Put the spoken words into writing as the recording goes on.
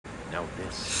Now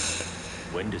this.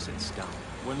 When does it stop?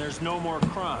 When there's no more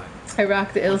crime. I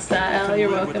rock the ill style. You're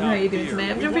welcome. How you doing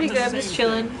tonight? I'm doing pretty good. I'm just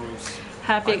chilling.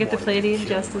 Happy I get to play the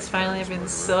Injustice finally. I've been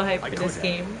so hyped for this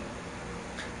game.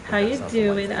 How you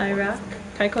doing, Iraq?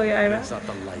 Can I call you Iraq?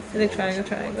 In the triangle,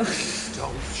 triangle.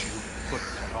 Don't you put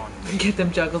that on me. Get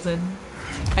them juggles in.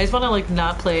 I just want to like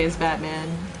not play as Batman.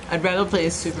 I'd rather play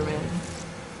as Superman.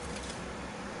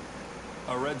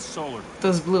 A red solar.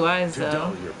 Those blue eyes, To though.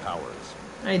 dull your powers.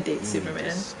 I date You Superman. need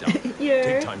to stop. Yeah.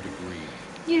 Take time to grieve.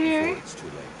 Yeah. Before it's too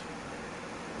late.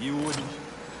 You wouldn't.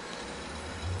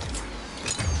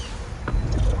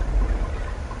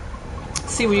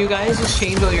 See, when you guys just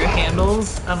change all your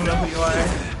handles, I don't know who you are.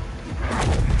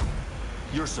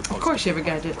 You're supposed Of course to you have a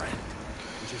be my gadget. friend,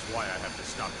 which is why I have to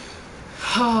stop you.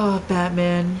 Oh,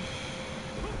 Batman.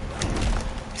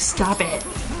 Stop it.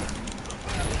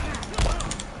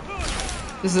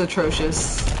 This is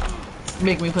atrocious.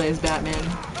 Make me play as Batman.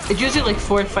 It's usually like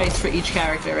 4 fights for each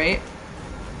character, right?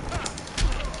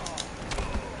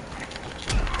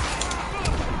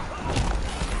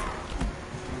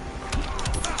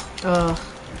 Ugh.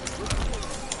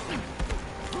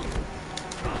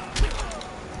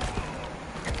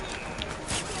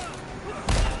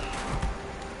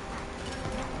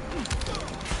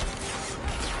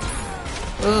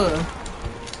 Ugh.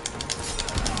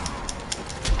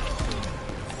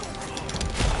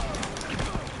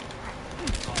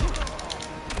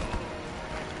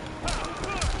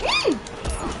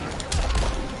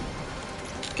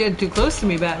 Getting too close to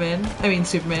me, Batman. I mean,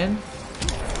 Superman.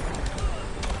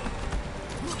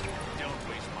 Don't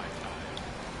waste my time.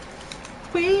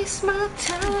 Waste my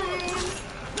time.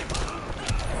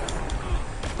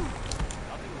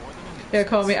 Yeah,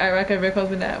 call me Iraq. Everybody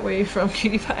calls me that. Where you from,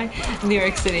 Cutie Pie? New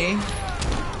York City.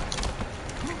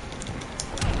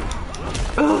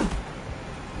 Ugh.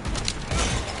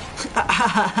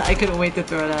 I couldn't wait to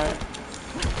throw that.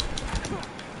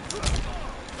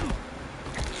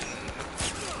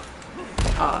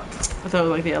 Oh, I thought it was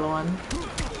like the other one.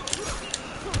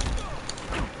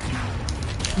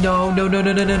 No, no, no,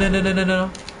 no, no, no, no, no, no, no, no.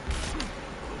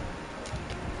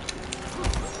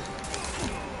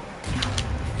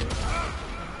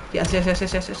 Yes, yes, yes,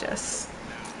 yes, yes, yes, yes.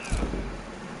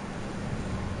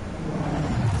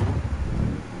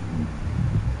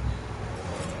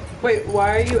 Wait,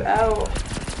 why are you out?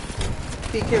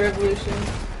 BK Revolution.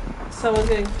 Someone's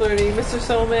getting flirty. Mr.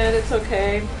 Soulman, it's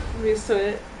okay. I'm used to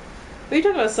it. What are you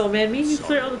talking about, Soulman? Me and you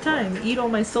flirt all the time. Eat all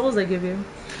my souls I give you.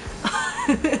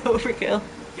 Overkill.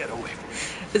 Get away from me.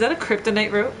 Is that a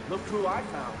kryptonite rope Look who I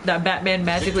found. that Batman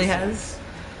magically has?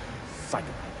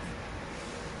 Psychopath.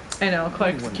 I know,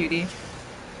 Clark's cutie.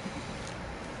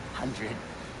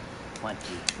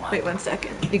 121. Wait 1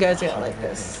 second. You guys are gonna like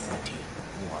this.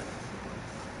 121.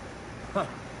 Huh.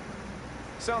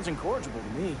 Sounds incorrigible to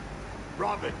me.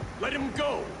 Robin, let him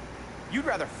go. You'd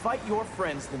rather fight your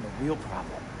friends than the real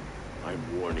problem. I'm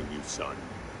warning you, son.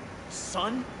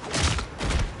 Son?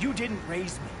 You didn't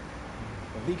raise me.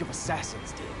 The League of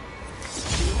Assassins did.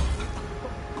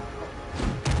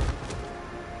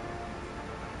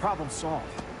 Problem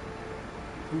solved.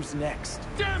 Who's next?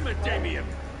 Damn it, Damien!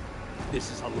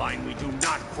 This is a line we do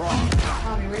not cross.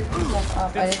 Tommy, wake yourself up.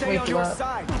 I Then didn't stay wake on you your up.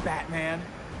 side, Batman.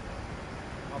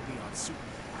 I'll be on Superman's.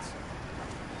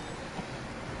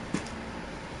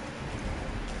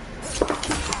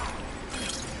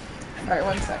 Alright,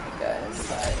 1 second, guys.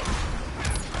 Sorry.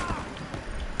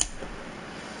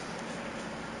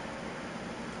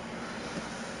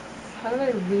 How did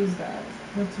I lose that?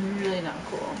 That's really not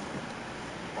cool.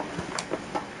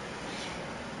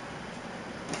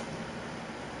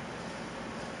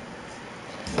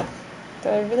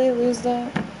 Did I really lose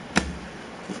that?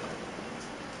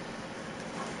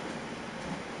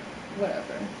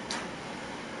 Whatever.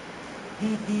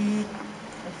 The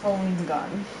phone's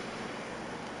gone.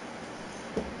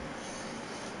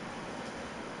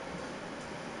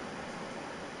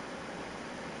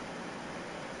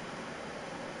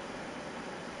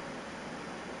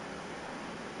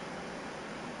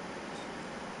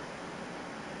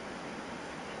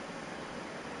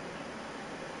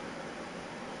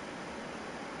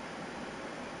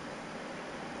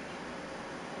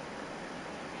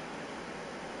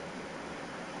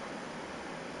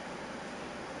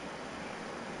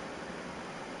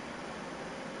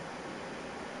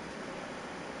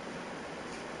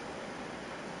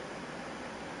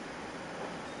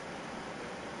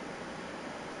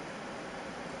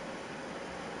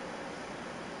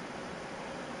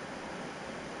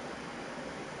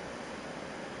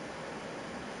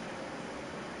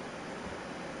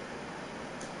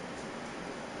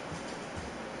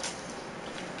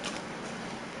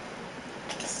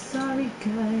 Sorry,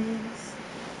 guys.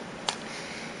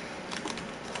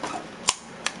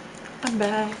 I'm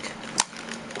back.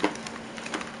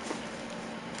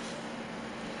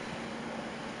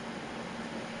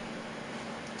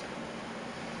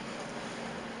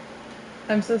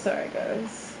 I'm so sorry,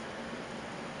 guys.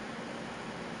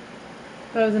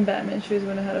 If I was in Batman shoes, I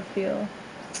wouldn't know how to feel.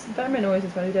 Batman always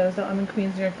is what he does. I'm in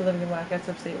Queens, New York, but living in Wildcats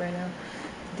upstate right now.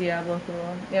 Diablo,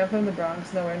 cool. Yeah, I'm from the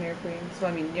Bronx, nowhere near Queens.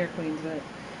 Well, I mean, near Queens, but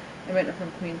I meant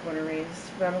from Queens, born and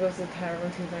raised. Robin goes to the tower,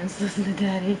 two learns to listen to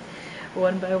Daddy.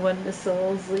 One by one, the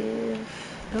souls leave.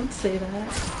 Don't say that.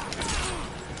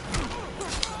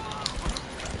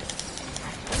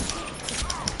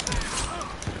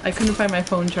 I couldn't find my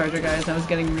phone charger, guys. I was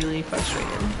getting really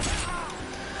frustrated.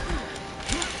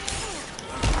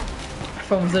 My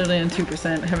phone was literally on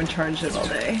 2%. I haven't charged it all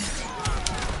day.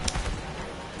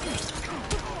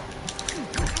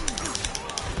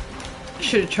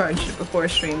 Should have charged it before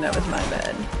stream. That was my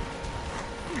bad.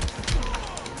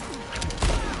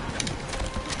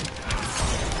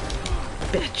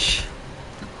 Bitch.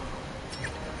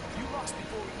 You lost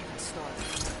before we even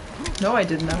started. No, I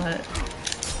did not.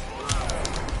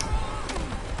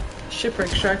 Shipwreck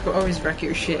shark will always wreck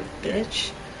your shit,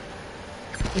 bitch.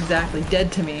 Exactly. Dead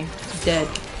to me. Dead.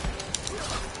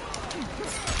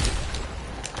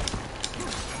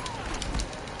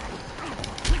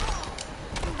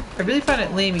 I really find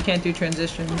it lame you can't do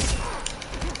transitions.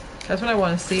 That's what I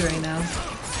want to see right now.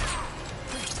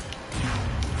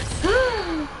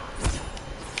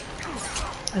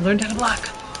 I learned how to block.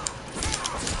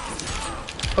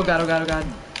 Oh god, oh god, oh god.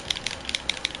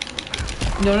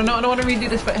 No, no, no, I don't want to redo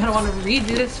this fight. I don't want to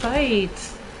redo this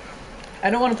fight.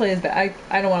 I don't want to play as I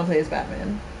don't want to play as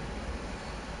Batman.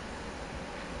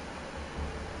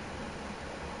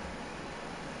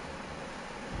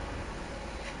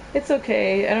 It's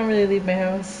okay. I don't really leave my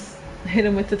house. Hit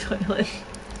him with the toilet.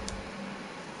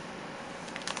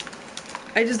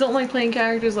 I just don't like playing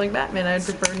characters like Batman. I'd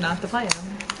prefer not to play him.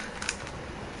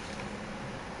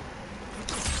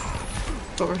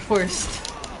 But we're forced.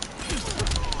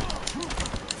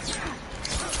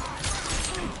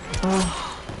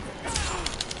 Oh.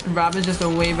 Robin's just a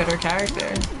way better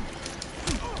character.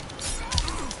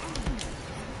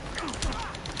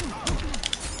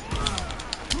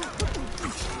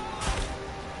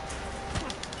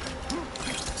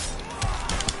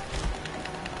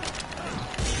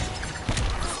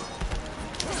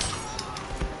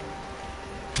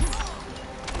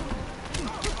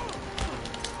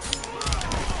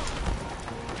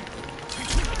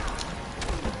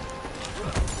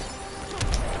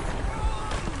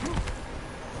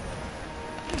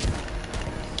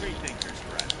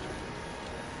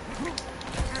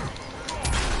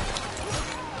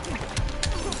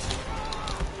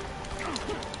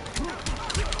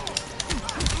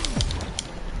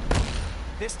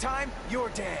 This time, you're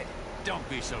dead. Don't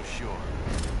be so sure.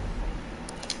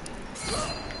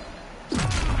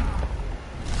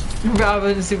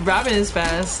 Robin is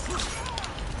fast.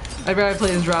 I'd rather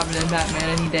play as Robin than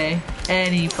Batman any day.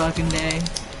 Any fucking day.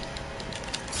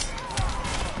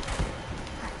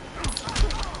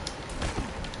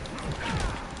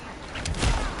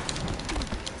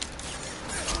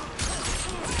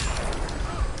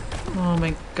 Oh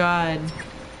my god.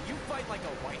 You fight like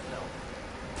a white belt.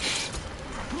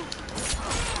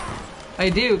 I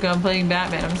do, because I'm playing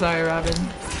Batman. I'm sorry, Robin.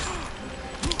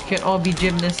 Can't all be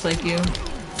gymnasts like you.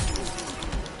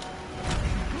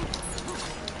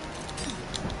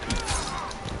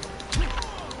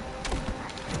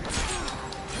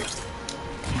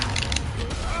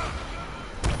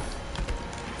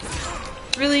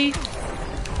 Really?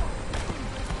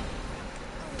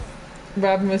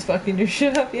 Robin was fucking your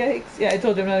shit up, yikes. Yeah, I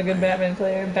told you I'm not a good Batman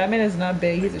player. Batman is not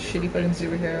big, he's a shitty fucking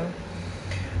superhero.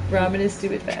 Robin is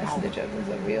stupid fast and the joke is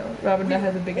unreal. Robin now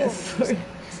has a big ass sword.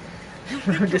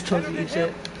 Robin just told you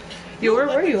shit. Yo, where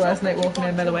were you last night,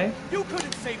 Wolfman, by the way? You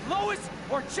couldn't save Lois,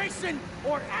 or Jason,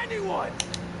 or anyone!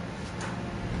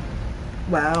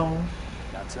 Wow.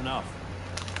 That's enough.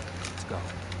 Let's go.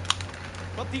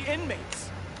 But the inmates.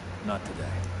 Not today.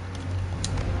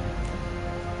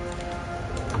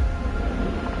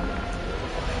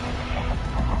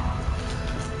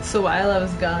 So while I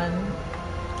was gone,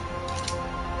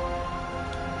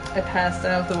 I passed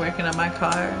out after working on my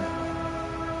car.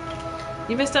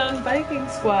 You missed out on Viking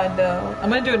Squad though. I'm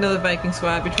gonna do another Viking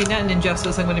Squad. Between that and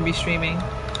Injustice, I'm gonna be streaming.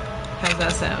 How's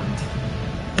that sound?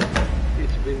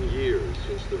 It's been years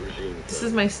since the regime fell. This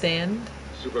is my stand.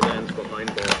 Superman's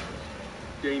behind bars.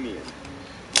 Damien,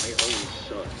 my own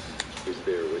son, is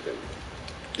there with him.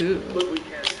 Ooh. But we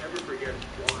can't ever forget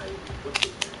why he put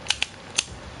them there.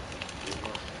 We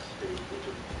must stay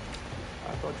vigilant.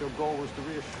 thought your goal was to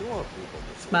reassure people.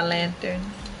 It's my lantern.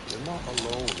 You're not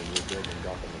alone in rebuilding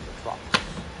Gotham in the Metropolis.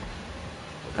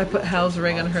 I put Hal's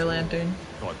ring on her lantern.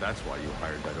 Thought that's why you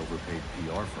hired that overpaid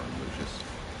PR firm, Lucius.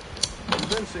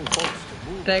 Convincing folks to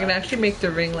move. And I can actually make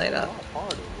the ring light up.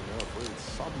 Harder when they're afraid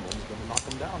someone's gonna knock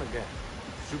them down again.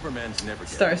 Superman's never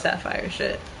getting Star out. Sapphire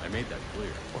shit. I made that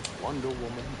clear. But Wonder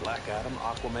Woman, Black Adam,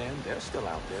 Aquaman, they're still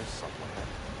out there somewhere.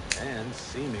 And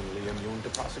seemingly immune to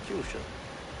prosecution.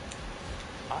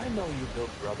 I know you built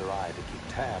Brother Eye to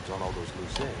keep tabs on all those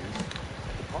loose ends.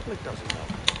 But the public doesn't know.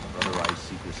 Brother Eye's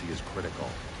secrecy is critical.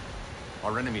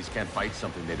 Our enemies can't fight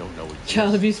something they don't know exists.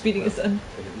 Child abuse beating his son.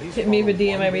 Hit me with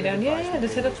DM every down. Yeah,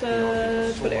 just hit up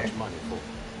the Twitter.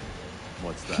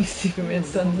 What's that? Superman's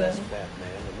son's out.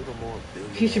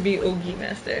 He should be Ogi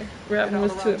Master. Robin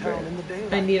was too important.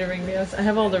 I need a ring nails. I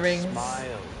have all the rings.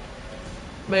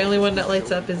 My only one that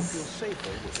lights up is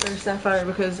Star Sapphire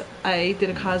because I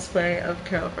did a cosplay of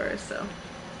Carol first, so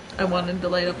I wanted the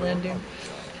light up lantern.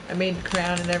 I made the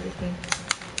crown and everything.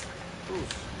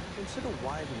 Consider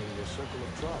widening your circle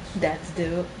of trust. That's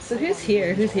dope. So who's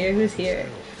here? Who's here? Who's here?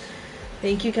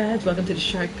 Thank you guys. Welcome to the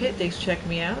Shark Pit. Thanks for checking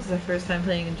me out. This is my first time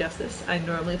playing Injustice. I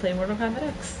normally play Mortal Kombat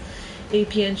X.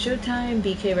 APN Showtime,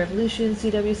 BK Revolution,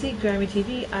 CWC, Grammy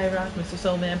TV, iRock, Mr.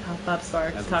 Soulman, Pop Pop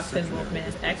Sparks, Toxin, Wolfman,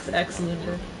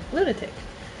 XX Lunatic.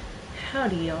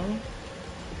 Howdy, y'all.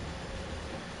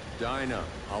 Dinah,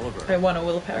 Oliver. I want a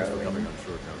willpower Thanks for coming ring. on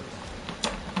short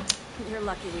notice. You're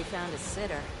lucky we found a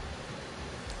sitter.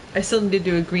 I still need to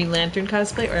do a Green Lantern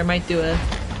cosplay, or I might do a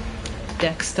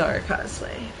Dexstar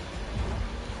cosplay.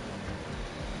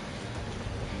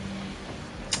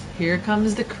 Here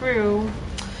comes the crew.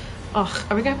 Ugh,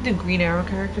 are we gonna have to do Green Arrow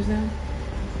characters now?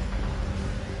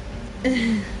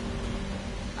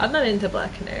 I'm not into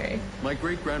Black Canary. My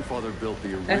great-grandfather built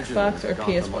the original Xbox or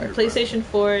Gotham PS4? Underground. PlayStation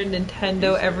 4,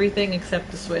 Nintendo, everything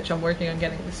except the Switch. I'm working on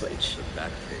getting the Switch. The Batcave.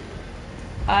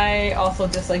 I also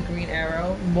dislike Green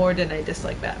Arrow more than I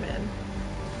dislike Batman.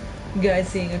 You guys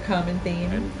seeing a common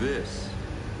theme? And this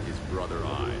is Brother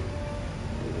Eye.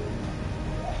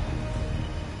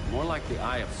 More like the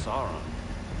Eye of Sauron.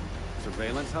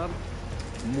 Surveillance hub?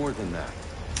 More than that.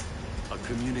 A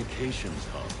communications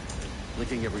hub.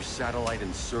 Linking every satellite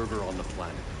and server on the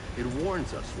planet. It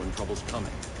warns us when trouble's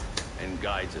coming. And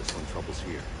guides us when trouble's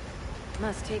here.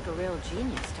 Must take a real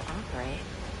genius to operate.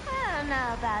 I don't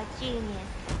know about genius,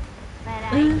 but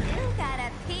I do got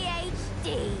a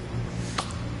PhD.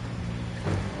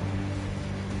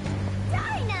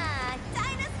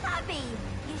 Dinah's hubby.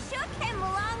 You sure came a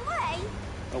long way.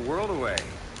 A world away.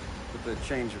 But the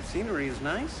change of scenery is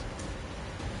nice.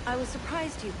 I was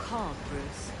surprised you called,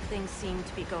 Bruce. Things seem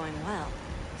to be going well.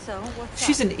 So, what's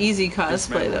She's up? an easy cosplay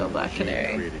Dismantling though, Black machine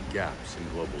Canary. created gaps in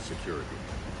global security.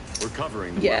 We're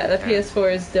covering the Yeah, the world we can.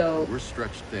 PS4 is dope. We're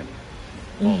stretched thin.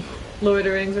 Vulnerable. Lord of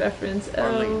the Rings reference. Oh,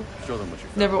 Arlene, show them what you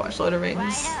found. never watched Lord of the Rings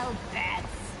Righto, Bats.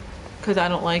 because I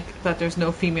don't like that there's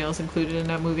no females included in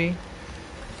that movie.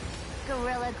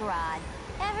 Gorilla Grodd.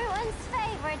 Everyone's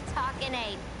favorite talking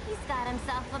ape. He's got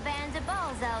himself a band of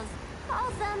bozos.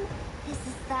 Calls them his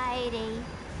society.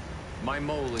 My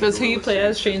mole in Does who you Gorilla play City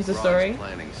as change the says story? Grodd's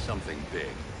planning something big,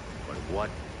 but what,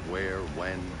 where,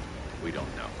 when, we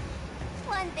don't know.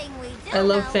 One thing we do I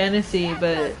love know, fantasy, Death's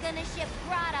but gonna ship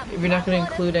Grodd up if you're not gonna a load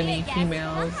of include any big-ass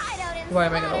females, hideout in why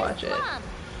am I gonna Slaughter's watch it? Swamp.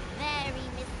 Very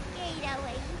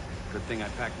mosquito-y. Good thing I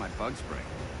packed my bug spray.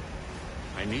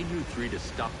 I need you three to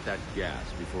stop that gas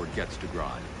before it gets to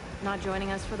Grodd. Not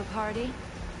joining us for the party?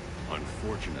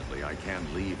 Unfortunately, I can't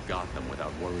leave Gotham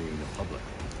without worrying the public.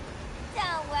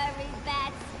 Don't worry,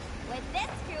 Bats. With this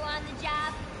crew on the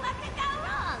job, what could go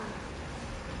wrong?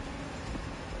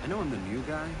 I know I'm the new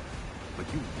guy, but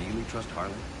you really trust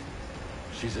Harley?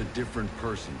 She's a different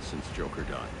person since Joker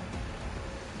died.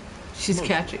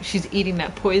 She's eating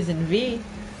that poison V.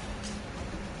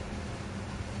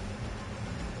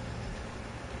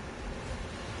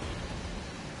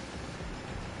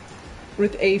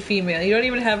 With a female. You don't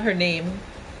even have her name.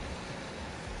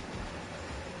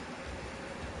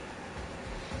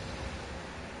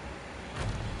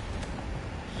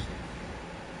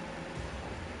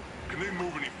 Can they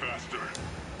move any faster?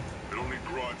 I don't need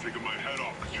Grodd taking my head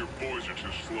off because your boys are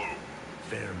too slow.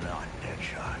 Fear not,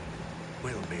 Deadshot.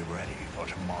 We'll be ready for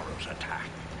tomorrow's attack.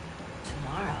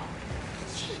 Tomorrow.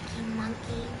 Cheeky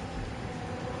monkey.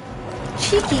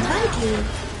 Cheeky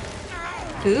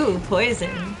monkey. Ooh,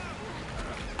 Poison.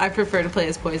 I prefer to play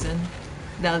as Poison.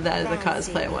 Now that is a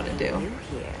cosplay I want to do.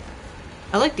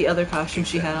 I like the other costume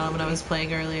she had on when I was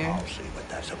playing earlier. I'll see what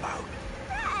that's about.